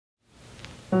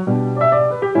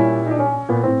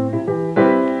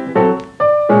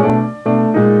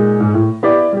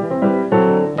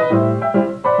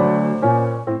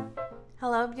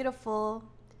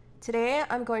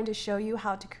I'm going to show you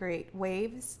how to create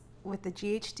waves with the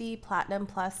GHD Platinum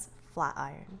Plus Flat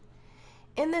Iron.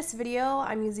 In this video,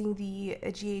 I'm using the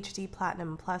GHD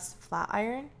Platinum Plus Flat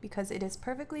Iron because it is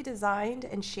perfectly designed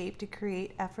and shaped to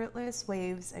create effortless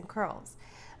waves and curls.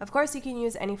 Of course, you can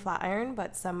use any flat iron,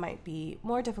 but some might be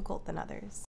more difficult than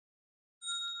others.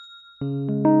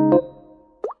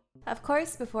 Of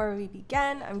course, before we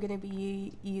begin, I'm going to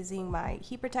be using my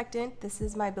heat protectant. This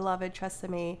is my beloved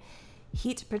Tresemme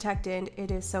heat protectant.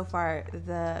 It is so far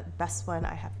the best one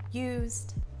I have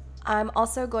used. I'm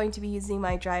also going to be using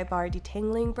my dry bar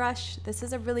detangling brush. This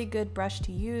is a really good brush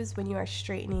to use when you are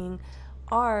straightening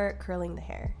or curling the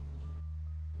hair.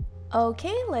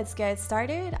 Okay, let's get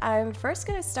started. I'm first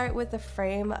going to start with the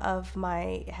frame of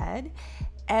my head.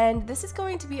 And this is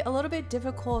going to be a little bit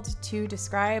difficult to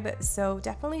describe, so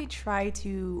definitely try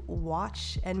to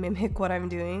watch and mimic what I'm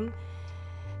doing.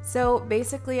 So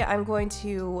basically, I'm going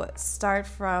to start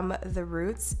from the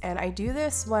roots, and I do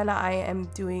this when I am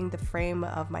doing the frame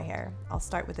of my hair. I'll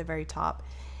start with the very top.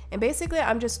 And basically,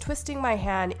 I'm just twisting my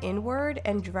hand inward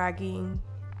and dragging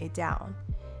it down.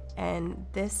 And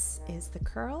this is the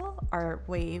curl or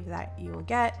wave that you will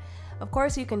get. Of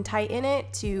course, you can tighten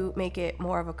it to make it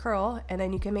more of a curl, and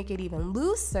then you can make it even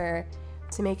looser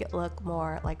to make it look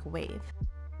more like a wave.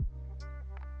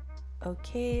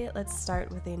 Okay, let's start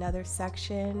with another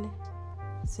section.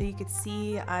 So you can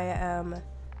see I am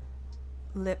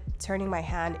turning my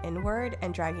hand inward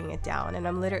and dragging it down, and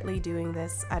I'm literally doing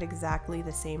this at exactly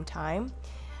the same time.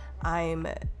 I'm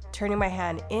turning my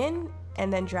hand in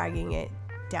and then dragging it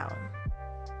down.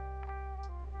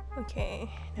 Okay,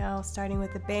 now starting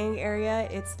with the bang area,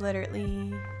 it's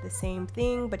literally the same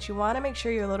thing, but you want to make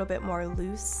sure you're a little bit more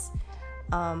loose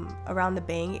around the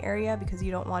bang area because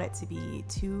you don't want it to be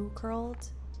too curled.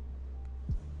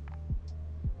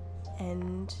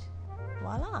 And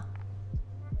voila.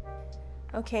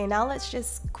 Okay, now let's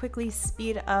just quickly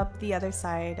speed up the other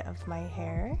side of my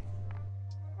hair.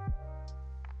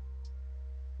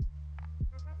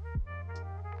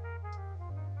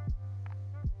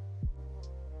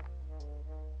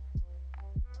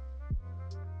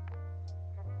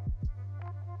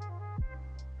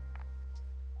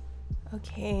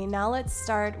 Okay, now let's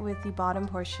start with the bottom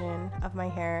portion of my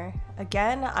hair.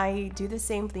 Again, I do the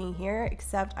same thing here,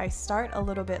 except I start a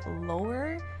little bit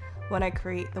lower when I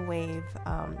create the wave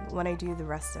when I do the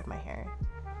rest of my hair.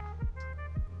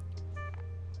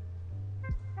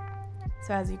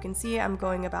 So as you can see, I'm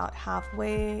going about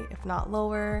halfway, if not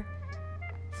lower,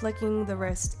 flicking the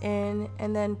wrist in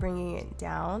and then bringing it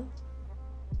down.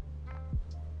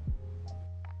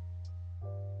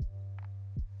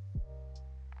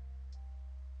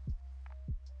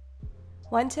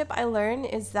 One tip I learned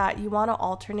is that you want to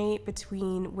alternate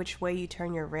between which way you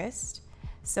turn your wrist.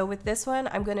 So with this one,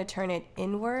 I'm going to turn it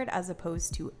inward as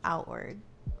opposed to outward.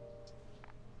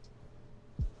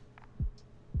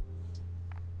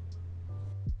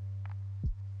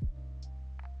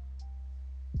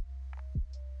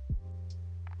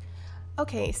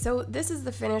 Okay, so this is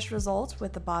the finished result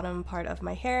with the bottom part of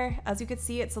my hair. As you can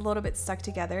see, it's a little bit stuck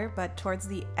together, but towards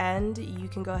the end, you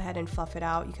can go ahead and fluff it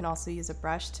out. You can also use a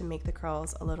brush to make the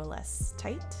curls a little less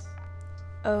tight.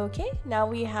 Okay, now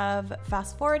we have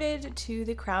fast forwarded to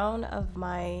the crown of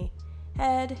my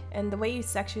head, and the way you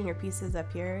section your pieces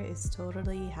up here is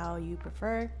totally how you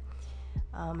prefer.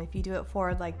 If you do it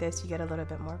forward like this, you get a little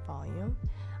bit more volume.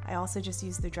 I also just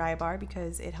use the dry bar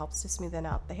because it helps to smoothen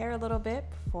out the hair a little bit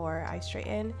before I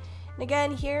straighten. And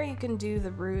again, here you can do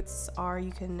the roots or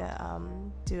you can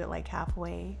do it like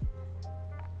halfway.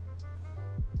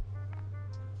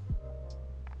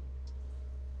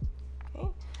 Okay.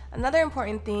 Another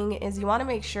important thing is you want to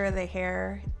make sure the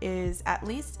hair is at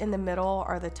least in the middle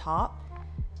or the top,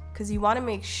 because you want to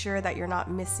make sure that you're not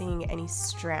missing any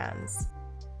strands.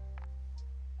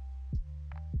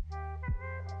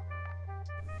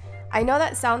 I know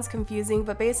that sounds confusing,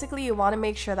 but basically you want to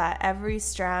make sure that every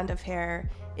strand of hair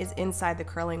is inside the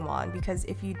curling wand, because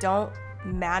if you don't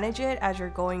manage it as you're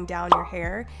going down your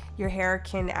hair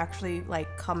can actually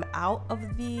like come out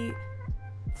of the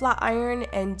flat iron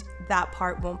and that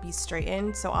part won't be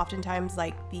straightened. So oftentimes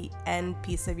like the end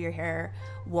piece of your hair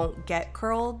won't get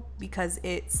curled because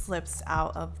it slips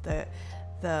out of the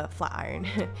flat iron.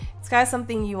 It's kind of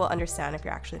something you will understand if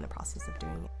you're actually in the process of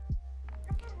doing it.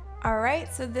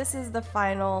 Alright, so this is the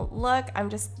final look. I'm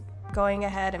just going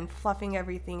ahead and fluffing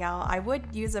everything out. I would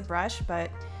use a brush, but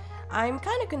I'm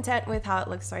kind of content with how it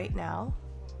looks right now.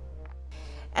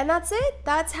 And that's it.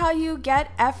 That's how you get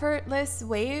effortless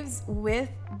waves with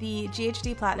the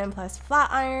GHD Platinum Plus Flat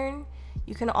Iron.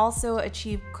 You can also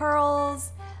achieve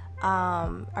curls,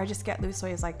 or just get loose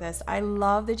waves like this. I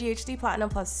love the GHD Platinum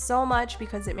Plus so much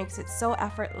because it makes it so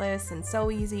effortless and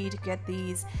so easy to get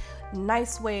these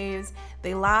nice waves.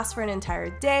 They last for an entire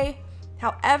day.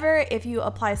 However, if you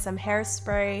apply some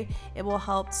hairspray, it will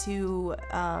help to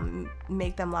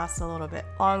make them last a little bit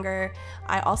longer.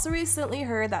 I also recently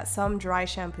heard that some dry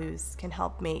shampoos can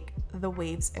help make the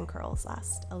waves and curls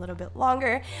last a little bit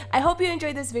longer. I hope you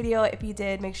enjoyed this video. If you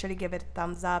did, make sure to give it a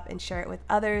thumbs up and share it with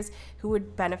others who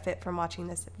would benefit from watching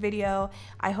this video.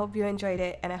 I hope you enjoyed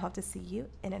it, and I hope to see you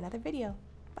in another video.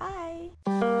 Bye!